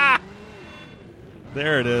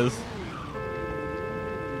 There it is.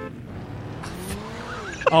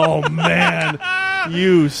 Oh, man.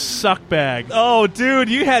 You suckbag. Oh, dude,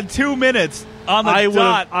 you had 2 minutes on the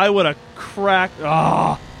dot. I would have cracked.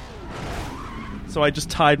 Oh. So I just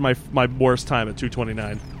tied my worst time at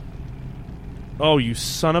 2:29. Oh, you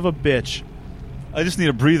son of a bitch. I just need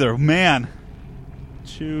a breather. Man.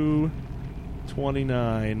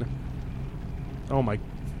 2:29. Oh, my.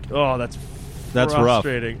 Oh, that's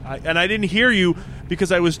frustrating. Rough. And I didn't hear you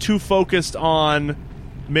because I was too focused on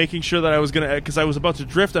making sure that I was going to... Because I was about to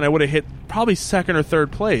drift and I would have hit probably second or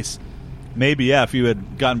third place. Maybe, yeah, if you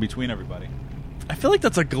had gotten between everybody. I feel like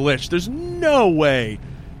that's a glitch. There's no way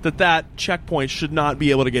that checkpoint should not be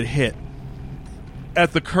able to get hit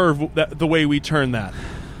at the curve the way we turn that.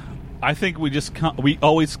 I think we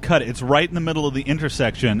always cut it. It's right in the middle of the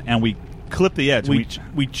intersection, and we clip the edge. We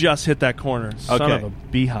just hit that corner. Son of a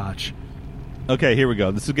biatch. Okay, here we go.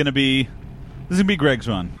 This is gonna be Greg's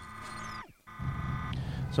run.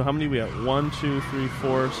 So how many we got? 1, 2, 3,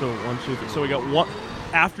 4. So 1, 2, 3. So we got one.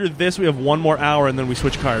 After this, we have one more hour, and then we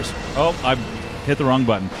switch cars. Oh, I hit the wrong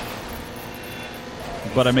button.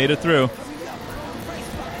 But I made it through.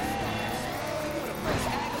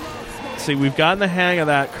 See, we've gotten the hang of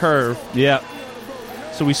that curve. Yeah.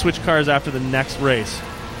 So we switch cars after the next race.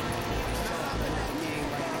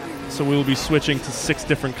 So we will be switching to 6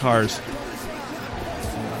 different cars.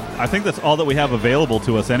 I think that's all that we have available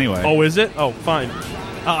to us anyway. Oh, is it? Oh, fine.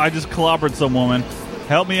 I just clobbered some woman.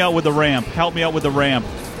 Help me out with the ramp. Help me out with the ramp.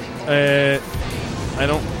 I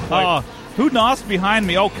don't... Oh, who nosed behind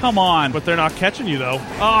me? Oh, come on. But they're not catching you, though.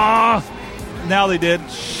 Ah! Now they did.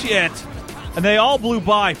 Shit. And they all blew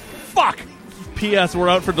by. Fuck! P.S. We're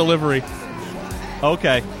out for delivery.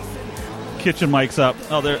 Okay. Kitchen mic's up.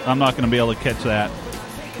 Oh, I'm not going to be able to catch that.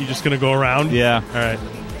 You just going to go around? Yeah. All right.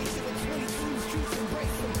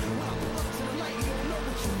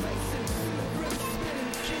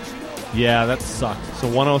 Yeah, that sucked. So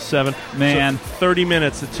 107. Man. So 30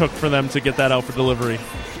 minutes it took for them to get that out for delivery.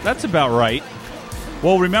 That's about right.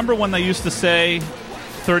 Well, remember when they used to say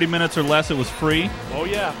 30 minutes or less it was free? Oh,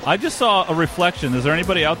 yeah. I just saw a reflection. Is there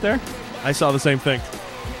anybody out there? I saw the same thing.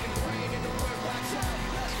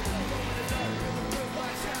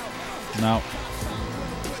 No.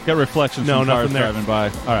 Got reflections No, from cars nothing there. driving by.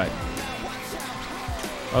 All right.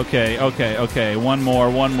 Okay. One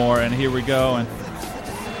more, and here we go. And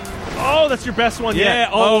Oh, that's your best one yeah. yet.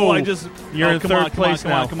 Oh, I just. You're oh, in come third on, place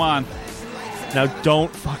now. Come on. Now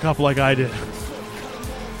don't fuck up like I did.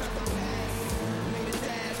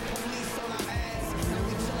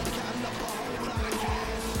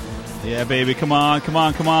 Yeah, baby. Come on.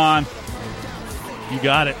 You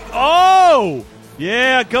got it. Oh!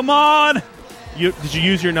 Yeah, come on. Did you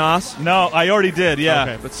use your NOS? No, I already did. Yeah.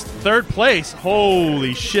 Okay, but third place.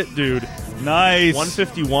 Holy shit, dude. Nice.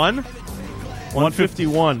 151?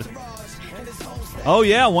 151. Oh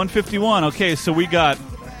yeah, 151. Okay, so we got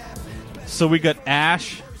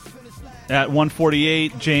Ash at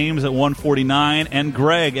 148, James at 149, and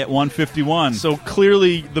Greg at 151. So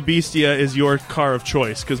clearly the Bestia is your car of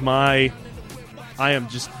choice because I am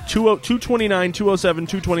just 229, 207,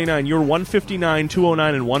 229. You're 159,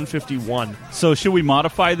 209, and 151. So should we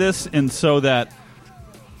modify this and so that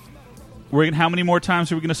how many more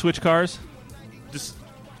times are we going to switch cars? Just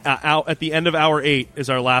out at the end of hour 8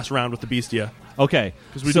 is our last round with the Bestia. Okay,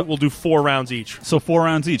 Because we'll do 4 rounds each. So 4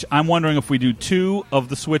 rounds each. I'm wondering if we do 2 of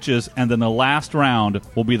the switches, and then the last round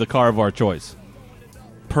will be the car of our choice.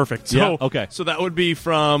 Perfect. So, Yeah, okay. So that would be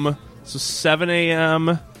from 7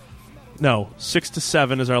 a.m. No, 6 to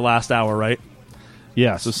 7 is our last hour, right?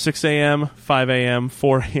 Yes. So 6 a.m., 5 a.m.,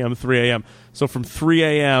 4 a.m., 3 a.m. So from 3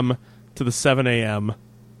 a.m. to the 7 a.m.,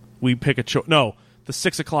 we pick a No, the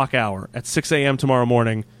 6 o'clock hour. At 6 a.m. tomorrow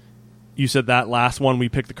morning, you said that last one we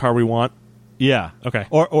pick the car we want? Yeah. Okay.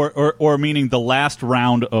 Or meaning the last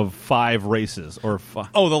round of 5 races or 5.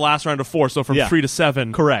 Oh, the last round of 4. So from Yeah. 3 to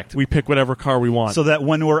 7, Correct. we pick whatever car we want. So that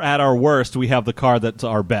when we're at our worst, we have the car that's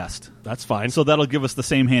our best. that's fine. So that'll give us the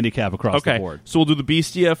same handicap across the okay. board. So we'll do the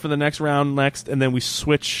Bestia for the next round next, and then we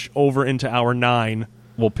switch over into hour 9.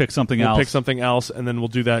 We'll pick something We'll else. pick something else, and then we'll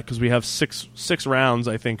do that because we have six rounds,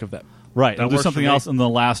 I think, of that. Right. That We'll do works something for me. else in the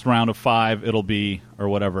last round of 5. It'll be, or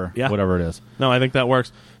whatever. Yeah. Whatever it is. No, I think that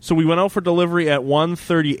works. So we went out for delivery at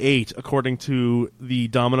 1:38, according to the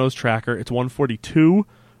Domino's tracker. It's 1:42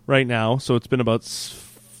 right now, so it's been about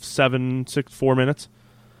 4 minutes.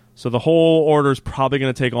 So the whole order is probably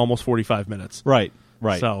going to take almost 45 minutes. Right.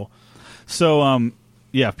 So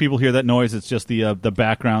Yeah, if people hear that noise, it's just the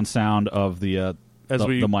background sound of the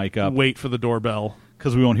mic up. wait for the doorbell.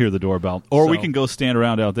 Because we won't hear the doorbell. Or we So- can go stand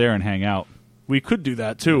around out there and hang out. We could do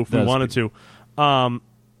that, too, if we That's wanted to.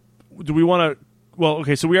 Do we want to... Well,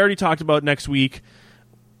 okay, so we already talked about next week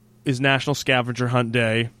is National Scavenger Hunt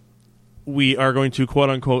Day. We are going to,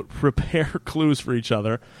 quote-unquote, prepare clues for each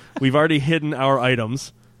other. We've already hidden our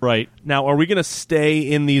items. Right. Now, are we going to stay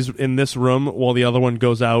in this room while the other one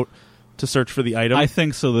goes out to search for the item? I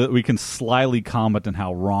think so that we can slyly comment on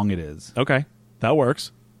how wrong it is. Okay, that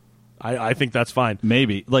works. I think that's fine.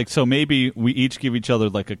 Maybe. So maybe we each give each other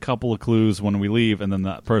like a couple of clues when we leave, and then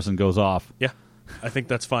that person goes off. Yeah, I think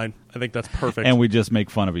that's fine. I think that's perfect. And we just make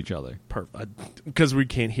fun of each other. Because we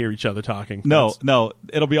can't hear each other talking. No,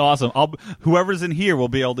 it'll be awesome. Whoever's in here will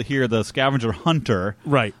be able to hear the scavenger hunter.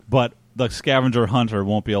 Right. But the scavenger hunter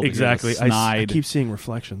won't be able to Exactly. hear the I snide. keep seeing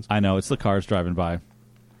reflections. I know, it's the cars driving by.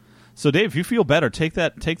 So, Dave, if you feel better, take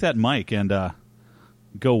that mic and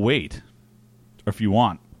go wait. Or if you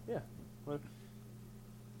want. Yeah.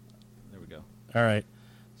 There we go. All right.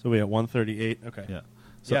 So we at 1:38. Okay.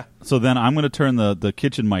 Yeah. So then I'm going to turn the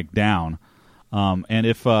kitchen mic down. And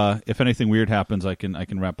if anything weird happens, I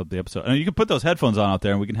can wrap up the episode. And you can put those headphones on out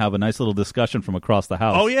there, and we can have a nice little discussion from across the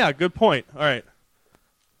house. Oh yeah, good point. All right.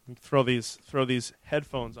 Throw these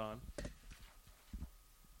headphones on.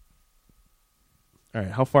 All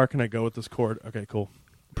right. How far can I go with this cord? Okay, cool.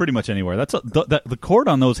 Pretty much anywhere. The cord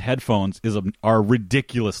on those headphones are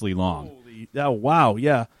ridiculously long. Holy, oh wow,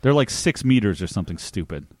 yeah. They're like 6 meters or something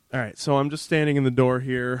stupid. All right, so I'm just standing in the door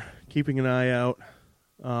here, keeping an eye out.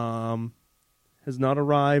 Has not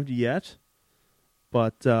arrived yet,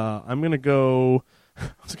 but I'm gonna go.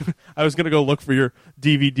 I was gonna go look for your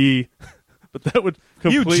DVD, but that would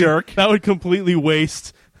You jerk. That would completely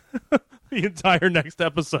waste the entire next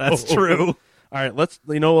episode. That's true. All right, let's.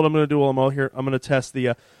 You know what I'm gonna do while I'm out here? I'm gonna test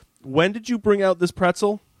the. When did you bring out this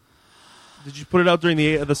pretzel? Did you put it out during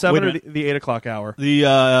the 7 or the 8 o'clock hour?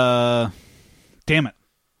 Damn it.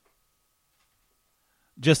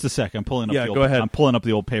 Just a sec. I'm pulling up. Yeah, go ahead. I'm pulling up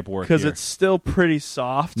the old paperwork Because here. it's still pretty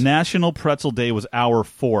soft. National Pretzel Day was hour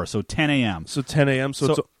 4, so 10 a.m. So 10 a.m.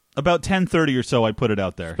 So it's about 10:30 or so, I put it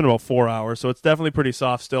out there. been about 4 hours, so it's definitely pretty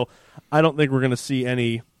soft still. I don't think we're going to see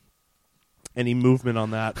any movement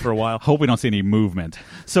on that for a while. Hope we don't see any movement.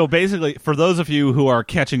 So basically, for those of you who are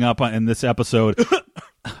catching up in this episode,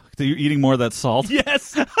 are you eating more of that salt?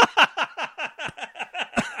 Yes.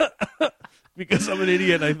 because I'm an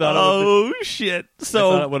idiot. I thought shit. I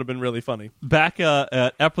So thought it would have been really funny. back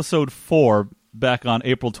at episode 4, back on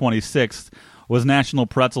April 26th, was National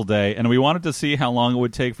Pretzel Day, and we wanted to see how long it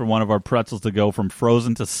would take for one of our pretzels to go from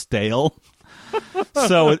frozen to stale.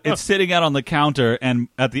 So it's sitting out on the counter, and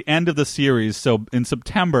at the end of the series, so in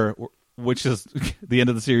September, which is the end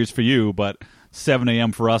of the series for you, but 7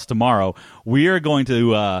 a.m. for us tomorrow, we are going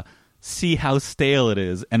to see how stale it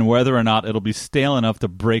is and whether or not it'll be stale enough to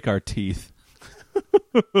break our teeth.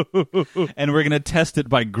 And we're going to test it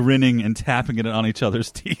by grinning and tapping it on each other's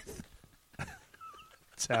teeth.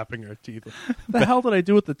 Tapping our teeth. What the hell did I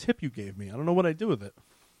do with the tip you gave me? I don't know what I do with it.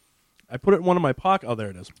 I put it in one of my pockets. Oh, there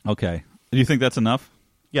it is. Okay. Do you think that's enough?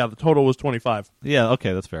 Yeah, the total was 25. Yeah,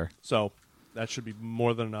 okay, that's fair. So that should be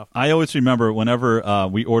more than enough. I always remember whenever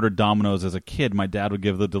we ordered Domino's as a kid, my dad would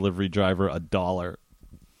give the delivery driver $1.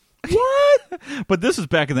 What? But this was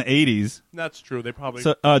back in the 80s. That's true. They probably...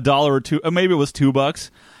 So $1 or $2, maybe it was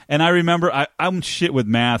 $2. And I remember I'm shit with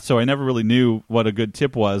math, so I never really knew what a good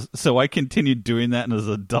tip was. So I continued doing that as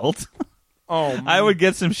an adult. Oh, man. I would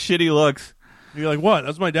get some shitty looks. You're like, what?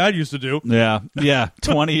 That's what my dad used to do. Yeah,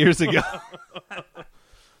 20 years ago.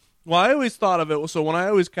 Well, I always thought of it, so when I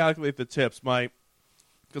always calculate the tips,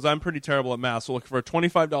 because I'm pretty terrible at math, so look for a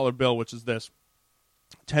 $25 bill, which is this,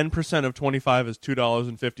 10% of 25 is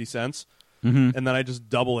 $2.50, and then I just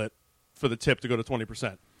double it for the tip to go to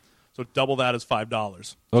 20%. So double that is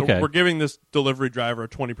 $5. Okay. So we're giving this delivery driver a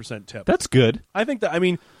 20% tip. That's good. I think that, I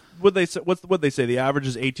mean, what'd they say? The average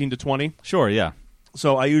is 18 to 20? Sure, yeah.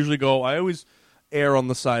 So I always err on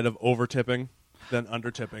the side of over-tipping than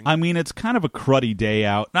under-tipping. I mean, it's kind of a cruddy day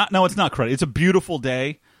out. No, it's not cruddy. It's a beautiful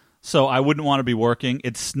day, so I wouldn't want to be working.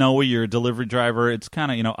 It's snowy. You're a delivery driver. It's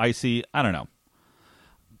kind of, icy. I don't know.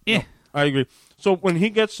 No, I agree. So when he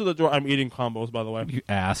gets to the door, I'm eating combos, by the way. You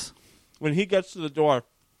ass. When he gets to the door,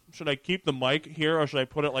 should I keep the mic here or should I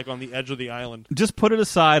put it like on the edge of the island? Just put it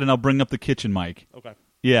aside, and I'll bring up the kitchen mic. Okay.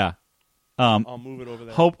 Yeah. I'll move it over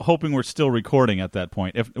there. Hoping we're still recording at that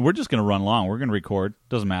point. If we're just going to run long, we're going to record.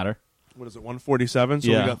 Doesn't matter. What is it, 1:47? So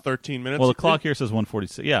Yeah. we got 13 minutes? Well, the clock here says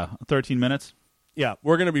 1:46. Yeah, 13 minutes. Yeah,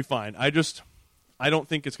 we're going to be fine. I don't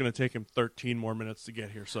think it's going to take him 13 more minutes to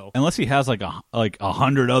get here. So Unless he has like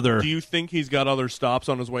 100 other... do you think he's got other stops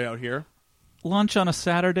on his way out here? Lunch on a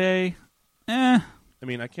Saturday? I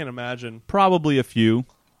mean, I can't imagine. Probably a few.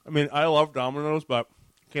 I mean, I love Domino's, but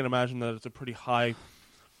I can't imagine that it's a pretty high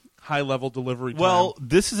level delivery time. Well,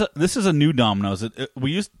 this is a new Domino's. There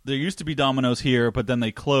used to be Domino's here, but then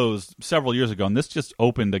they closed several years ago, and this just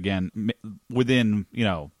opened again within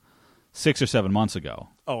 6 or 7 months ago.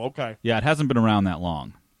 Oh, okay. Yeah, it hasn't been around that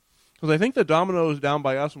long. Because I think the Domino's down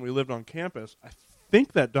by us when we lived on campus, I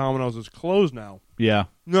think that Domino's is closed now. Yeah.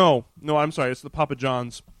 No, I'm sorry. It's the Papa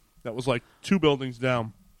John's that was like 2 buildings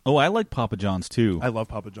down. Oh, I like Papa John's too. I love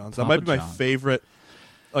Papa John's. That Papa might be my John. favorite,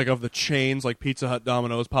 like of the chains, like Pizza Hut,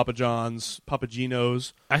 Domino's, Papa John's, Papa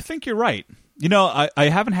Gino's. I think you're right. I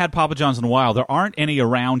haven't had Papa John's in a while. There aren't any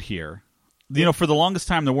around here. For the longest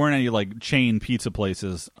time, there weren't any like chain pizza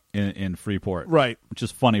places in Freeport. Right. Which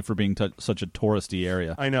is funny for being such a touristy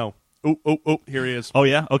area. I know. Oh, here he is. Oh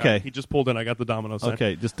yeah? Okay. He just pulled in. I got the Domino's sign.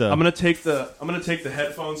 Okay, just I'm gonna take the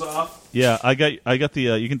headphones off. Yeah, I got the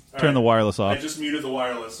you can turn the wireless off. I just muted the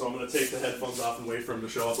wireless, so I'm gonna take the headphones off and wait for him to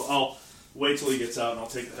show up. I'll wait till he gets out and I'll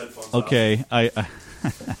take the headphones off. Okay.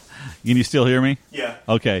 Can you still hear me? Yeah.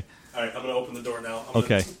 Okay. All right, I'm gonna open the door now.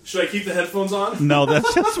 Okay. Should I keep the headphones on? No,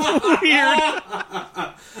 that's just weird.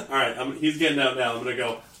 All right, he's getting out now. I'm gonna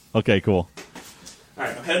go. Okay, cool. All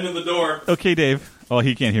right, I'm heading to the door. Okay, Dave. Oh,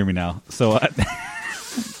 he can't hear me now. So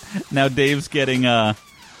now Dave's getting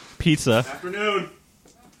pizza. Afternoon.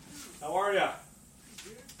 How are ya?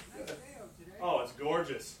 Oh, it's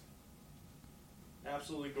gorgeous.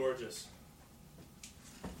 Absolutely gorgeous.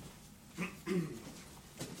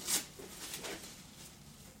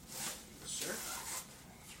 Sir,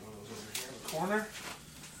 throw those over here in the corner.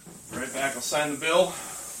 Right back. I'll sign the bill.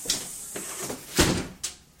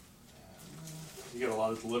 You got a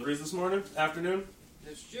lot of deliveries this afternoon?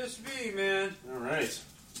 It's just me, man. All right.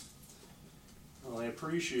 Well, I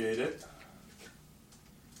appreciate it.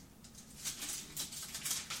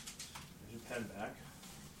 There's your pen back.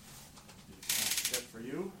 Check for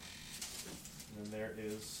you. And then there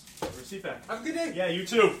is the receipt back. Have a good day. Yeah, you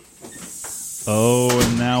too. Oh,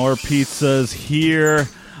 and now our pizza's here.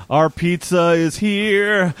 Our pizza is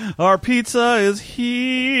here. Our pizza is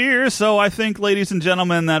here. So I think, ladies and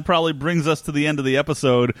gentlemen, that probably brings us to the end of the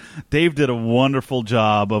episode. Dave did a wonderful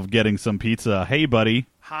job of getting some pizza. Hey, buddy.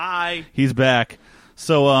 Hi. He's back.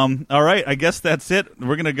 So, all right, I guess that's it.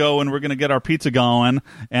 We're going to go and we're going to get our pizza going,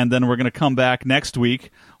 and then we're going to come back next week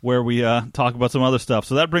where we talk about some other stuff.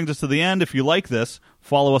 So that brings us to the end. If you like this,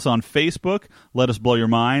 follow us on Facebook, Let Us Blow Your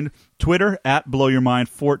Mind, Twitter,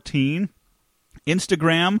 @BlowYourMind14,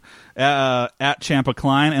 Instagram,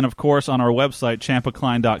 @ChampaKlein, and, of course, on our website,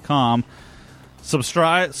 ChampaKlein.com.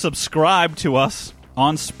 Subscribe to us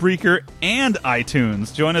on Spreaker and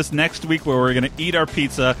iTunes. Join us next week where we're going to eat our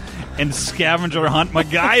pizza and scavenger hunt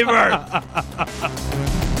MacGyver.